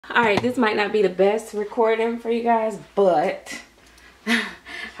Alright, this might not be the best recording for you guys, but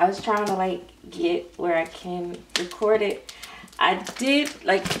I was trying to like get where I can record it. I did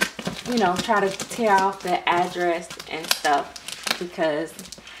like, you know, try to tear off the address and stuff because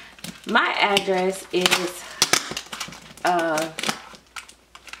my address is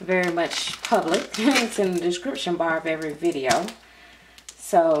very much public. It's in the description bar of every video.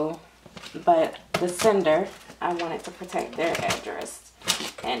 So, but the sender, I wanted to protect their address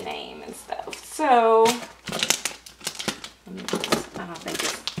and name and stuff. So, let me just, I don't think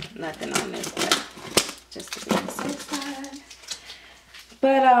there's nothing on this, but just to be on the safe side.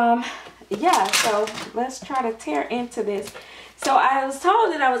 But yeah, so let's try to tear into this. So I was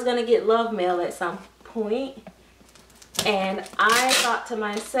told that I was gonna get love mail at some point, and I thought to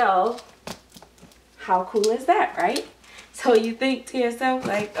myself, how cool is that, right? So you think to yourself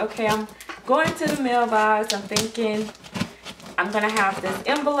like, okay, I'm going to the mailbox, I'm thinking I'm gonna have this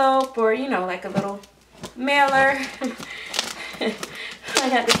envelope or, you know, like a little mailer. I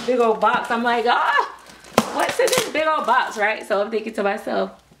got this big old box. I'm like, what's in this big old box, right? So I'm thinking to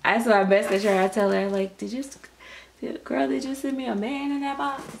myself, I saw I message her, I tell her like, did you send me a man in that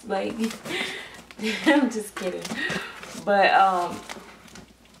box? Like, I'm just kidding. But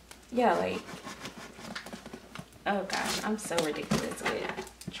yeah, like, oh gosh, I'm so ridiculous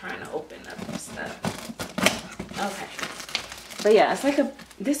with trying to open up stuff. Okay, but yeah, it's like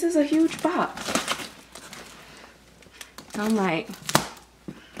this is a huge box. I'm like,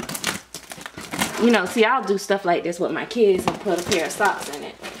 you know, see, I'll do stuff like this with my kids and put a pair of socks in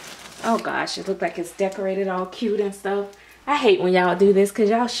it. Oh gosh, it looks like it's decorated all cute and stuff. I hate when y'all do this because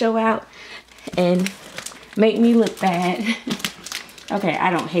y'all show out and make me look bad. Okay, I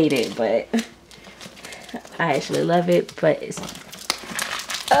don't hate it, but I actually love it, but it's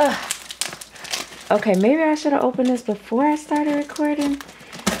okay, maybe I should have opened this before I started recording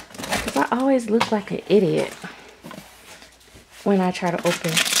because I always look like an idiot when I try to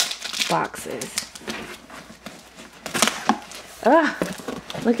open boxes.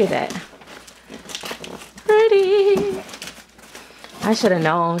 Look at that. Pretty. I should have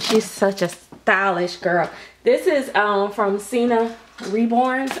known. She's such a stylish girl. This is from Seena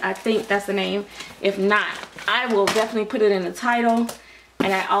Reborns. I think that's the name. If not, I will definitely put it in the title.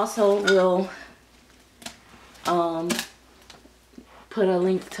 And I also will put a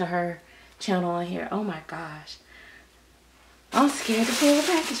link to her channel on here. Oh my gosh. I'm scared to pull the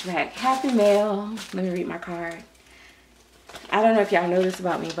package back. Happy mail. Let me read my card. I don't know if y'all know this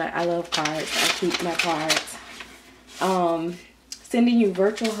about me, but I love cards. I keep my cards. Sending you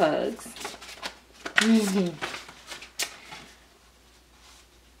virtual hugs.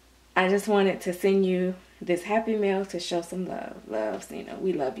 I just wanted to send you this happy mail to show some love. Love, Seena.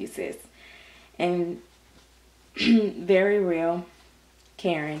 We love you, sis. And very real,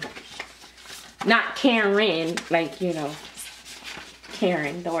 Karen. Not Karen, like, you know,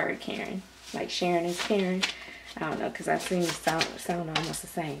 Karen, the word Karen. Like Sharon is Karen. I don't know, because I've seen it sound almost the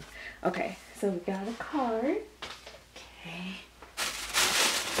same. Okay, so we got a card. Okay.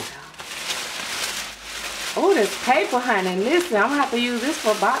 Oh, there's paper, honey. Listen, I'm going to have to use this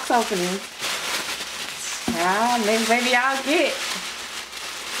for box openings. Maybe I'll get.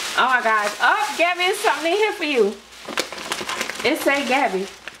 Oh, my gosh. Oh, Gabby, there's something in here for you. It say Gabby.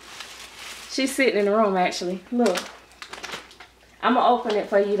 She's sitting in the room, actually. Look. I'm going to open it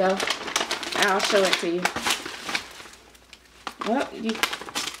for you, though. And I'll show it to you. Well, you...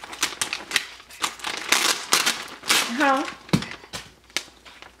 Huh?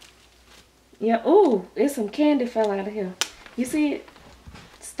 Yeah, ooh, there's some candy fell out of here. You see it?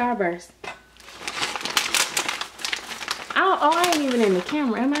 Starburst. Oh, I ain't even in the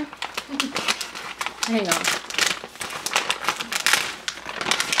camera, am I? Hang on.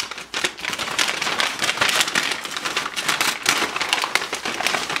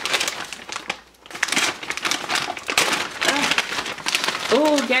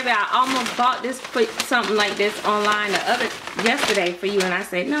 Oh, Gabby, I almost bought this, put something like this online yesterday for you, and I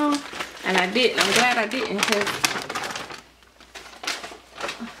said no, and I didn't. I'm glad I didn't, because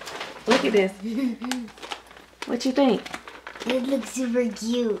look at this. What you think? It looks super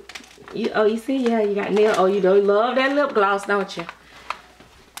cute. You see? Yeah, you got nail. Oh, you love that lip gloss, don't you?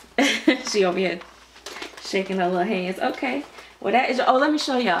 She over here shaking her little hands. Okay. Well, that is. Oh, let me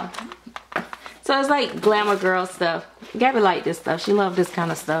show y'all. So it's like glamour girl stuff. Gabby like this stuff. She love this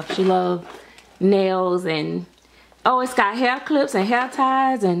kind of stuff. She love nails and it's got hair clips and hair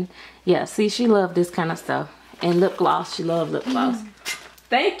ties and yeah. See, she love this kind of stuff and lip gloss. She love lip gloss.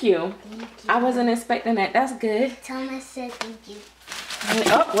 Thank you. Thank you. I wasn't expecting that. That's good. Tell them I said thank you.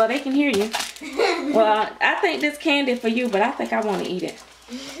 Oh, well, they can hear you. Well, I think this candy for you, but I think I want to eat it.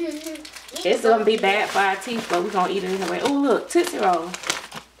 It's gonna be bad for our teeth, but we're gonna eat it anyway. Oh, look, Tootsie Roll.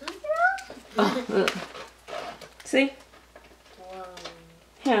 Oh, look. See? Whoa.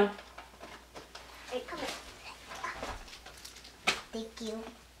 Yeah. Hey, come here. Thank you.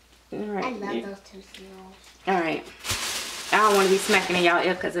 All right. I love those Tootsie Rolls. All right. I don't want to be smacking in y'all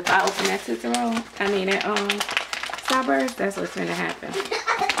ear because if I open that Tootsie Roll, I mean that Starburst, that's what's gonna happen.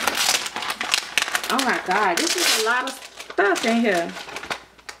 Oh my God, this is a lot of stuff in here.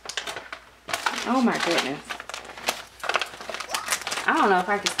 Oh my goodness. I don't know if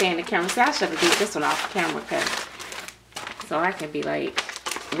I can stand the camera. See, I should have did this one off the camera so I can be like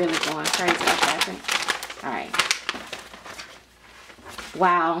really going crazy like that, I think. All right.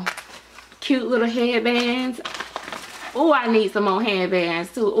 Wow. Cute little headbands. Oh, I need some more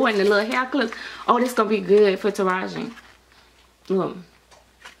headbands too. Oh, and the little hair clips. Oh, this is gonna be good for Tarajin. Look.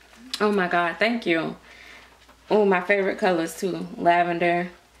 Oh my God, thank you. Oh, my favorite colors too. Lavender,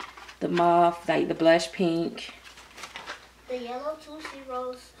 the mauve, like the blush pink. The yellow Tootsie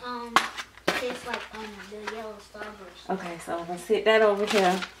Rolls tastes like the yellow Starburst. Okay, so I'm gonna sit that over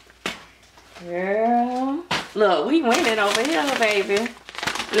here. Girl. Look, we winning over here, baby.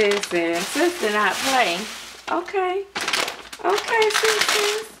 Listen, sister not play. Okay. Okay,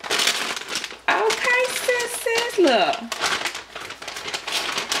 sisters. Okay, sisters. Look.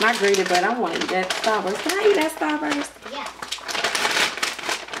 My greedy, but I want to eat that Starburst. Can I eat that Starburst? Yeah.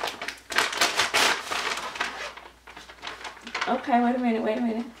 Okay, wait a minute, wait a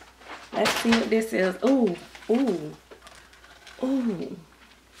minute. Let's see what this is. Ooh, ooh, ooh.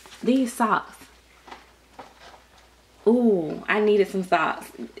 These socks. Ooh, I needed some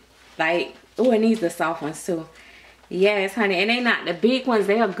socks. Like, ooh, and these are soft ones too. Yes, honey, and they not the big ones.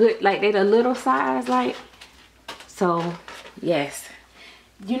 They are good, like they the little size, like. So, yes.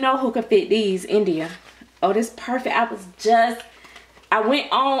 You know who could fit these? India. Oh, this perfect. I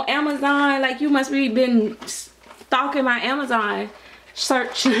went on Amazon. Like, you must be been stalking my Amazon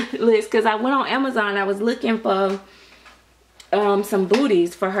search list, because I went on Amazon. I was looking for some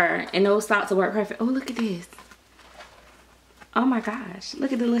booties for her, and those socks will work perfect. Oh, look at this. Oh my gosh,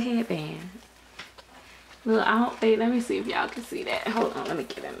 look at the little headband. Look, I don't think, let me see if y'all can see that. Hold on, let me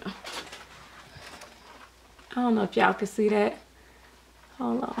get in there. I don't know if y'all can see that.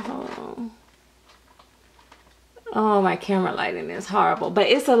 Hold on, hold on. Oh, my camera lighting is horrible. But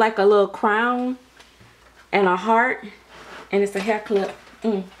it's like a little crown and a heart, and it's a hair clip.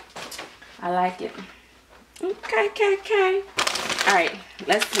 I like it. Okay, okay, okay. All right,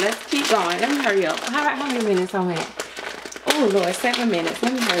 let's keep going. Let me hurry up. How many minutes on it? Oh Lord, 7 minutes.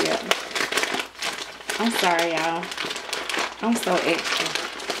 Let me hurry up. I'm sorry, y'all. I'm so extra.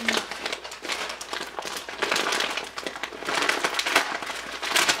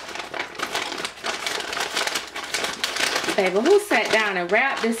 Baby, who sat down and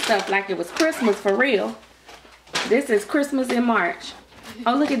wrapped this stuff like it was Christmas for real? This is Christmas in March.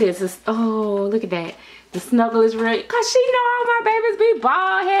 Oh, look at this. Oh, look at that. The snuggle is real. Because she know all my babies be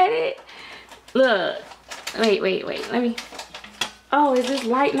bald-headed. Look. Wait. Let me. Oh, is this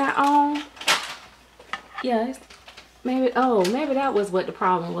light not on? Yes. Maybe. Oh, maybe that was what the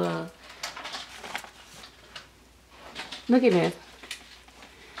problem was. Look at this.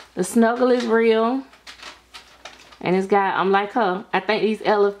 The snuggle is real. And it's got, I'm like her, I think these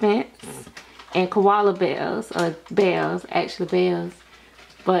elephants and koala bears, or bears, actually bears.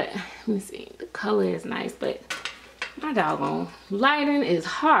 But, let me see, the color is nice, but my doggone lighting is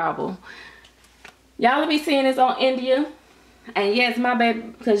horrible. Y'all will be seeing this on India. And yes, my baby,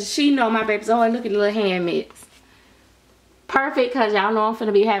 because she know my babies, oh, and look at the little hand mitts. Perfect, because y'all know I'm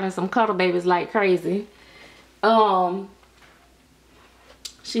finna be having some cuddle babies like crazy.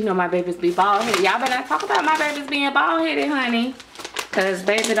 She know my babies be bald-headed. Y'all better not talk about my babies being bald-headed, honey. Because,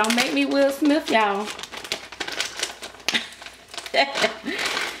 baby, don't make me Will Smith, y'all.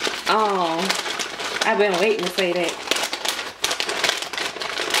 Oh, I've been waiting to say that.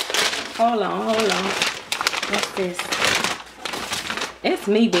 Hold on. What's this? It's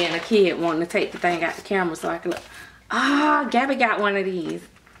me being a kid wanting to take the thing out the camera so I can look. Ah, Gabby got one of these.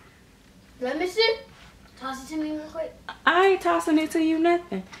 Let me see. Toss it to me real quick. I ain't tossing it to you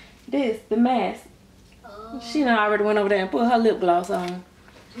nothing. This, the mask. Oh. She done already went over there and put her lip gloss on.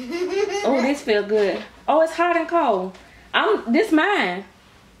 Oh, this feel good. Oh, it's hot and cold. This mine.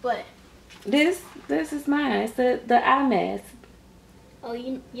 What? This is mine. It's the eye mask. Oh,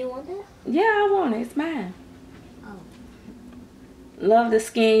 you want that? Yeah, I want it. It's mine. Oh. Love the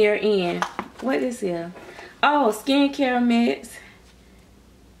skin you're in. What is here? Oh, skincare mitts.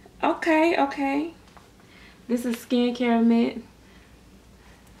 Okay. This is skincare mitt.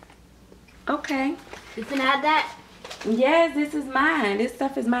 Okay. You finna have that? Yes, this is mine. This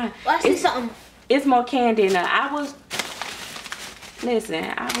stuff is mine. Well, I see something. It's more candy in there. Listen,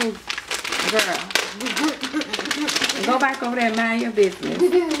 girl. Go back over there and mind your business.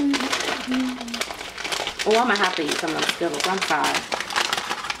 Oh, I'm gonna have to eat some of them Skittles. I'm sorry.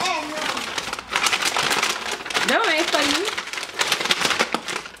 Them ain't for you.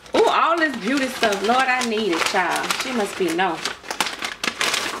 Oh, all this beauty stuff. Lord, I need it, child. She must be no.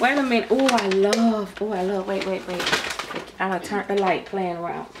 Wait a minute. Oh, I love. Wait. I done turned the light playing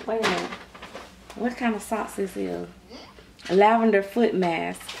around. Wait a minute. What kind of socks this is? Lavender foot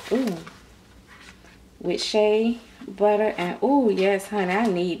mask. Ooh. With shea butter and ooh, yes, honey, I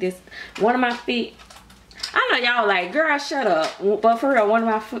need this. One of my feet. I know y'all like, girl, shut up. But for real, one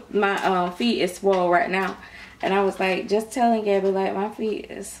of my feet is swole right now. And I was like, just telling Gabby, like, my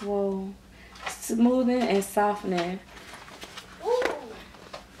feet is swole. Smoothing and softening. Ooh.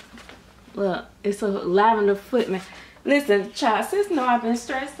 Look, it's a lavender foot mask. Listen, child, sis know I've been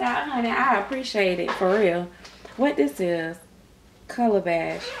stressed out, honey. I appreciate it, for real. What this is? Color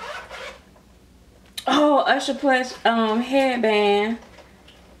Bash. Oh, Usher Plush headband.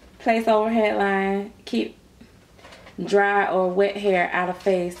 Place over headline. Keep dry or wet hair out of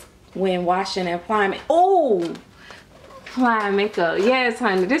face when washing and applying. Oh, applying makeup. Yes,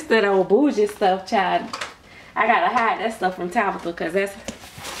 honey. This that old bougie stuff, child. I gotta hide that stuff from Tabitha because that's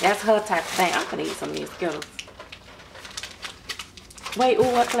her type of thing. I'm gonna eat some of these Skittles. Wait,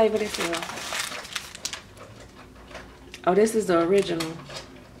 ooh, what flavor this is? Oh, this is the original.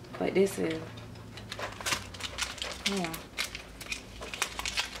 But this is... Yeah.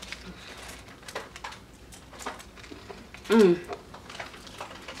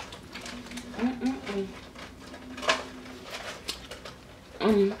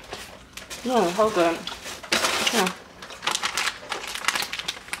 Oh, hold on. Yeah.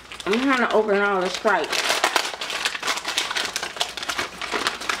 I'm trying to open all the stripes.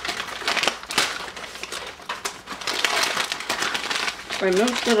 Wait, them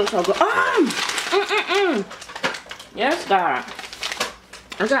Skittles so good. Yes, God.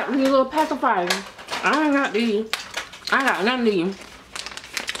 I got these little pacifiers. I ain't got these. I got none of these.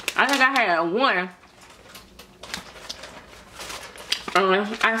 I think I had one.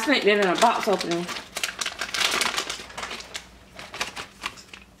 I sent it in a box opening.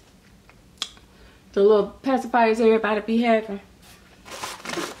 The little pacifiers everybody be having.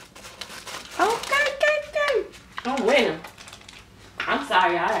 Okay. I'm winning. I'm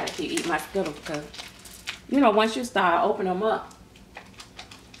sorry, I had to keep eating my Skittles because, you know, once you start opening them up.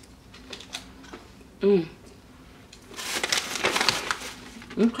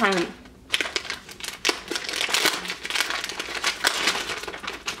 Okay.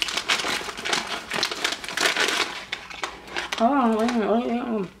 Hold on, wait a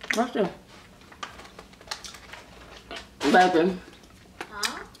minute. What's this? Baby.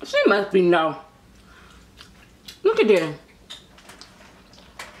 Huh? She must be no. Look at this.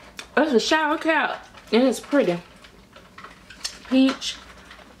 It's a shower cap and it's pretty. Peach.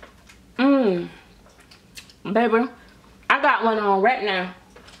 Baby, I got one on right now,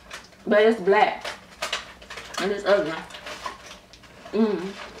 but it's black and it's ugly.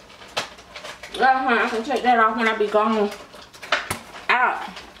 I can take that off when I be going out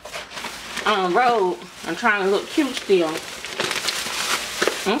on the road and trying to look cute still.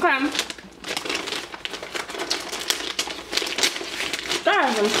 Okay.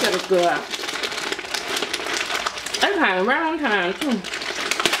 That them shit is good. They came right on time too.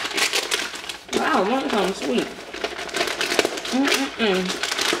 But I don't want something sweet.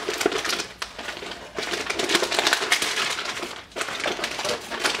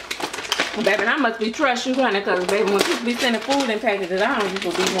 Baby, I must be trust you, honey, because baby, when people be sending food in packages, I don't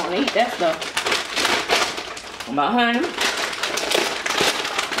usually be wanting to eat that stuff. But honey,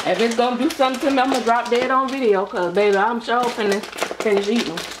 if it's gonna do something to me, I'm gonna drop dead on video, because baby, I'm sure finna finish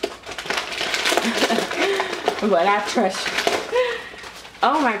eating. But I trust you.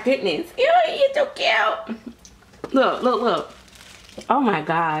 Oh my goodness. You're so cute. Look. Oh my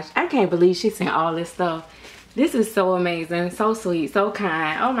gosh. I can't believe she sent all this stuff. This is so amazing. So sweet. So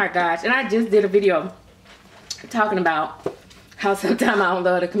kind. Oh my gosh. And I just did a video talking about how sometimes I don't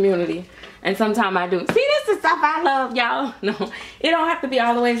love the community. And sometimes I do. See, this is stuff I love, y'all. No, it don't have to be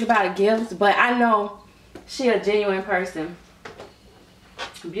all the ways about gifts. But I know she a genuine person.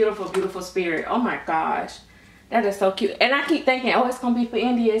 Beautiful, beautiful spirit. Oh my gosh. That is so cute. And I keep thinking, oh, it's going to be for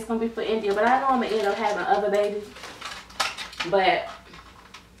India. It's going to be for India. But I know I'm going to end up having other babies. But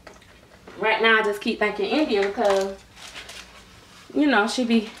right now, I just keep thinking India because, you know, she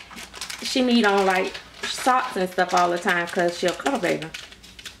need on, like, socks and stuff all the time because she a cuddle baby.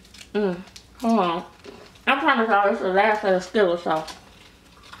 Hold on. I promise y'all this is the last of the Skittles, so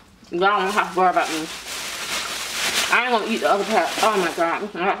y'all don't have to worry about me. I ain't gonna eat the other pack. Oh my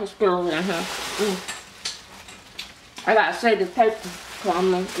god, not the Skittles in here. I gotta save this paper, so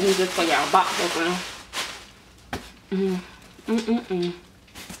I'm gonna use this for y'all box opener.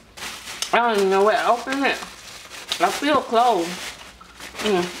 I don't even know where to open it. I feel closed.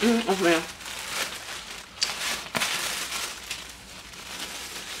 Open it.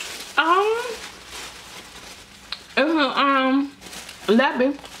 It's a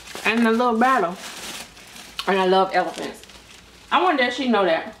Leppy and a little battle. And I love elephants. I wonder if she know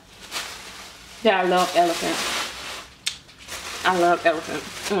that. That I love elephants. I love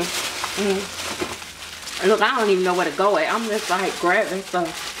elephants. Look, I don't even know where to go at. I'm just like grabbing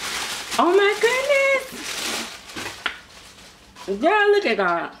stuff. Oh my goodness. Yeah, look at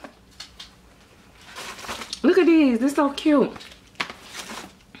God. Look at these. They're so cute.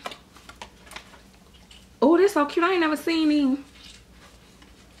 Oh, they're so cute. I ain't never seen these.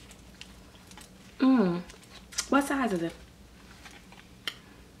 What size is it?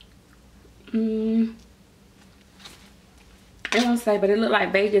 It don't say, but it look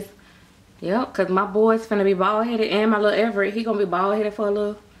like Vegas. Yep, because my boy's finna be bald-headed, and my little Everett, he gonna be bald-headed for a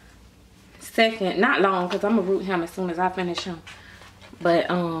little second. Not long, because I'm gonna root him as soon as I finish him. But,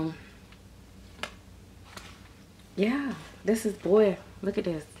 yeah, this is, boy, look at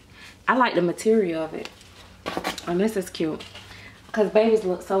this. I like the material of it. And this is cute. Because babies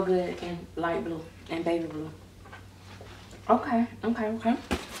look so good in light blue and baby blue. Okay. Okay.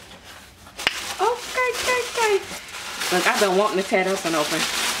 Look, I've been wanting to tear this one open.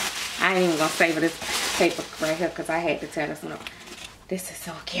 I ain't even gonna savor this paper right here because I had to tear this one open. This is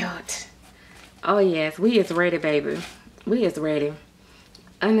so cute. Oh yes, we is ready, baby. We is ready.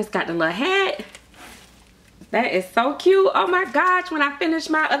 And it's got the little hat. That is so cute. Oh my gosh, when I finish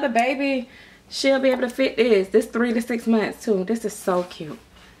my other baby, she'll be able to fit this. This 3 to 6 months too. This is so cute.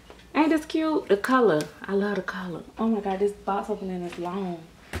 Ain't this cute? The color. I love the color. Oh my god, this box opening is long.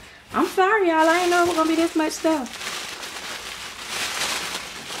 I'm sorry, y'all. I ain't know it was gonna be this much stuff.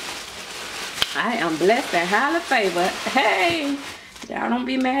 I am blessed and highly favored. Hey, y'all don't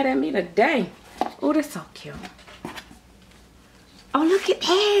be mad at me today. Oh, that's so cute. Oh, look at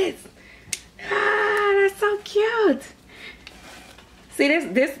this. Ah, that's so cute. See,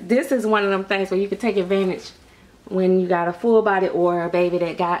 this is one of them things where you can take advantage when you got a full body or a baby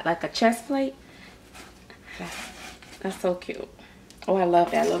that got like a chest plate. That's so cute. Oh, I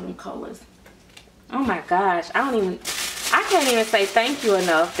love that. I love them colors. Oh my gosh. I can't even say thank you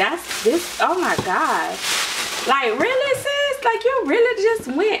enough. Oh my gosh. Like, really, sis? Like, you really just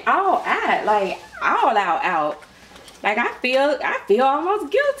went all out. Like, all out. Like, I feel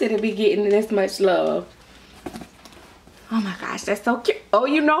almost guilty to be getting this much love. Oh my gosh, that's so cute. Oh,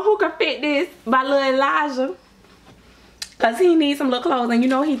 you know who can fit this? My little Elijah. Because he needs some little clothes, and you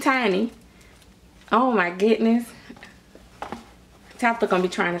know he tiny. Oh my goodness. Tabitha gonna be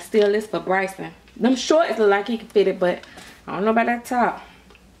trying to steal this for Bryson. Them shorts look like he can fit it, but I don't know about that top.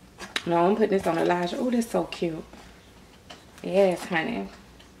 No, I'm putting this on Elijah. Oh, this is so cute. Yes, honey.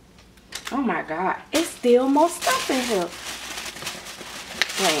 Oh my god. It's still more stuff in here.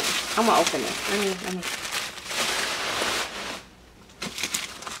 Wait, I'm gonna open it. Let me.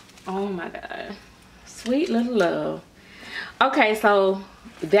 Oh my god. Sweet little love. Okay, so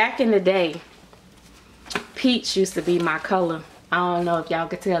back in the day, peach used to be my color. I don't know if y'all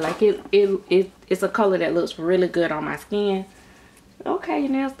could tell. Like, it's a color that looks really good on my skin. Okay, your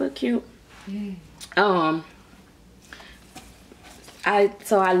nails look cute. I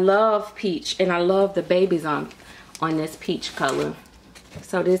love peach, and I love the babies on this peach color.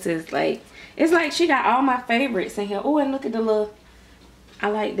 So this is like, it's like she got all my favorites in here. Oh, and look at the little, I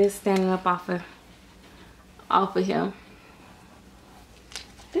like this standing up off of here.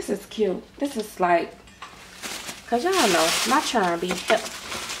 This is cute. This is like, cause y'all know my charm be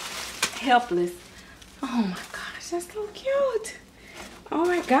helpless. Oh my gosh, that's so cute. Oh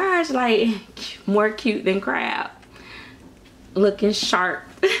my gosh, like more cute than crab. Looking sharp.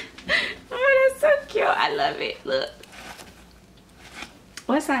 Oh, that's so cute. I love it. Look.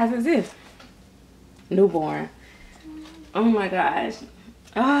 What size is this? Newborn. Oh my gosh.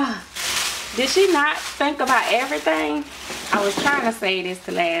 Ah. Did she not think about everything? I was trying to say this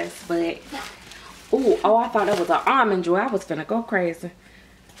to last, but oh, I thought that was an almond joy. I was finna go crazy.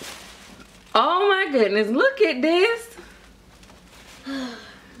 Oh my goodness, look at this.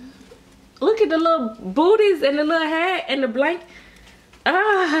 Look at the little booties and the little hat and the blanket.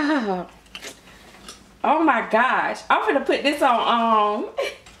 Oh my gosh. I'm gonna put this on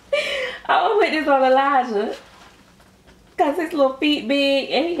I'm gonna put this on Elijah. Cause his little feet big,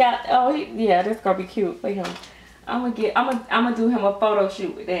 and he got, oh, yeah, that's gonna be cute for him. I'm gonna do him a photo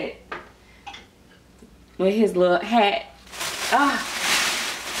shoot with that, with his little hat. Ah,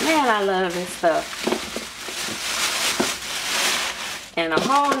 man, I love this stuff. And a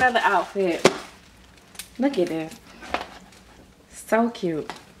whole nother outfit. Look at this. So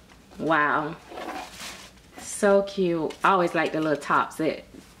cute. Wow. So cute. I always like the little tops that,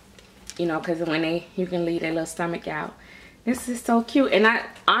 you know, because when you can leave their little stomach out. This is so cute. And I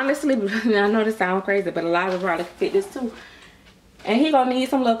honestly, I know this sounds crazy, but a lot of them probably fit this too. And he gonna need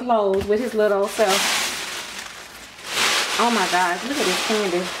some little clothes with his little self. Oh my gosh, look at this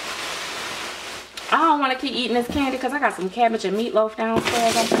candy. I don't want to keep eating this candy because I got some cabbage and meatloaf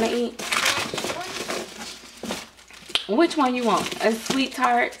downstairs I'm gonna eat. Which one you want? A sweet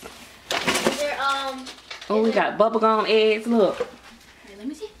tart? Oh, we got bubblegum eggs. Look. Wait, let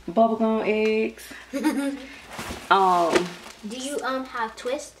me see. Bubblegum eggs. Do you have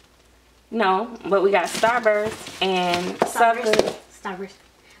Twist? No, but we got Starburst and Sucker. Starburst.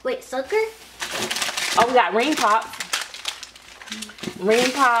 Wait, Sucker? Oh, we got Ring Pops.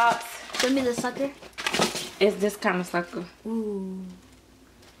 Ring Pops. Show me the Sucker. It's this kind of Sucker. Ooh.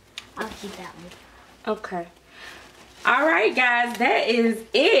 I'll keep that one. Okay. Alright guys, that is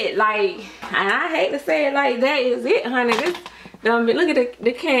it. Like, and I hate to say it like that is it, honey. This look at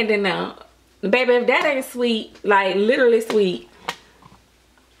the candy now. Baby, if that ain't sweet, like literally sweet.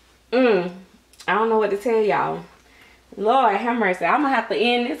 I don't know what to tell y'all. Lord have mercy. I'm gonna have to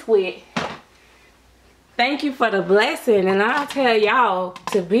end this with thank you for the blessing. And I'll tell y'all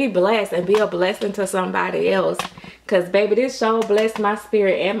to be blessed and be a blessing to somebody else. Cause baby, this show blessed my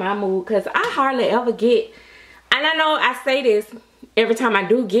spirit and my mood. Cause I hardly ever get, and I know I say this every time I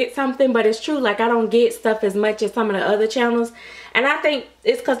do get something, but it's true. Like, I don't get stuff as much as some of the other channels. And I think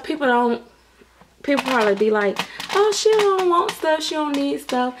it's because people probably be like, oh, she don't want stuff, she don't need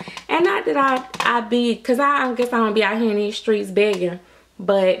stuff. And not that I be, because I guess I don't be out here in these streets begging.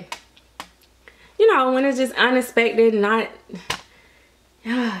 But, you know, when it's just unexpected,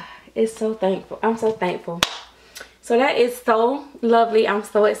 it's so thankful. I'm so thankful. So that is so lovely. I'm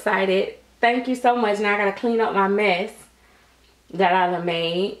so excited. Thank you so much. Now I gotta clean up my mess that I done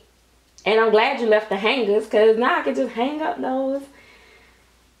made. And I'm glad you left the hangers, because now I can just hang up those.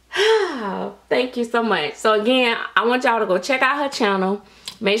 Thank you so much. So again, I want y'all to go check out her channel.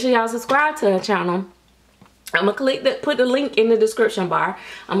 Make sure y'all subscribe to her channel. I'm gonna put the link in the description bar.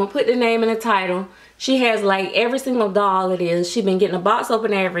 I'm gonna put the name in the title. She has like every single doll it is. She's been getting a box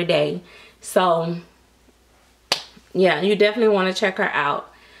opener every day. So yeah, you definitely want to check her out.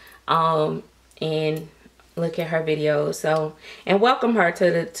 And look at her videos. So, and welcome her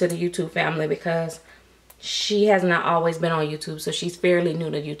to the YouTube family, because she has not always been on YouTube, so she's fairly new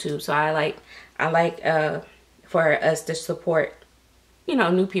to YouTube. So I like for us to support, you know,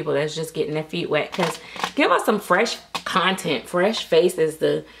 new people that's just getting their feet wet, because give us some fresh content, fresh faces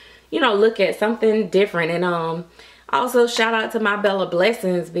to, you know, look at something different. And also shout out to my Bella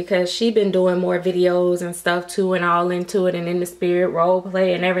Blessings, because she been doing more videos and stuff too, and all into it and in the spirit, role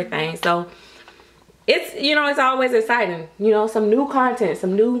play and everything. So it's, you know, it's always exciting, you know, some new content,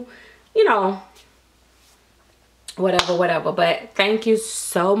 some new, you know, whatever. But thank you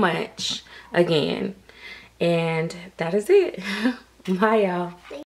so much again, and that is it. Bye y'all.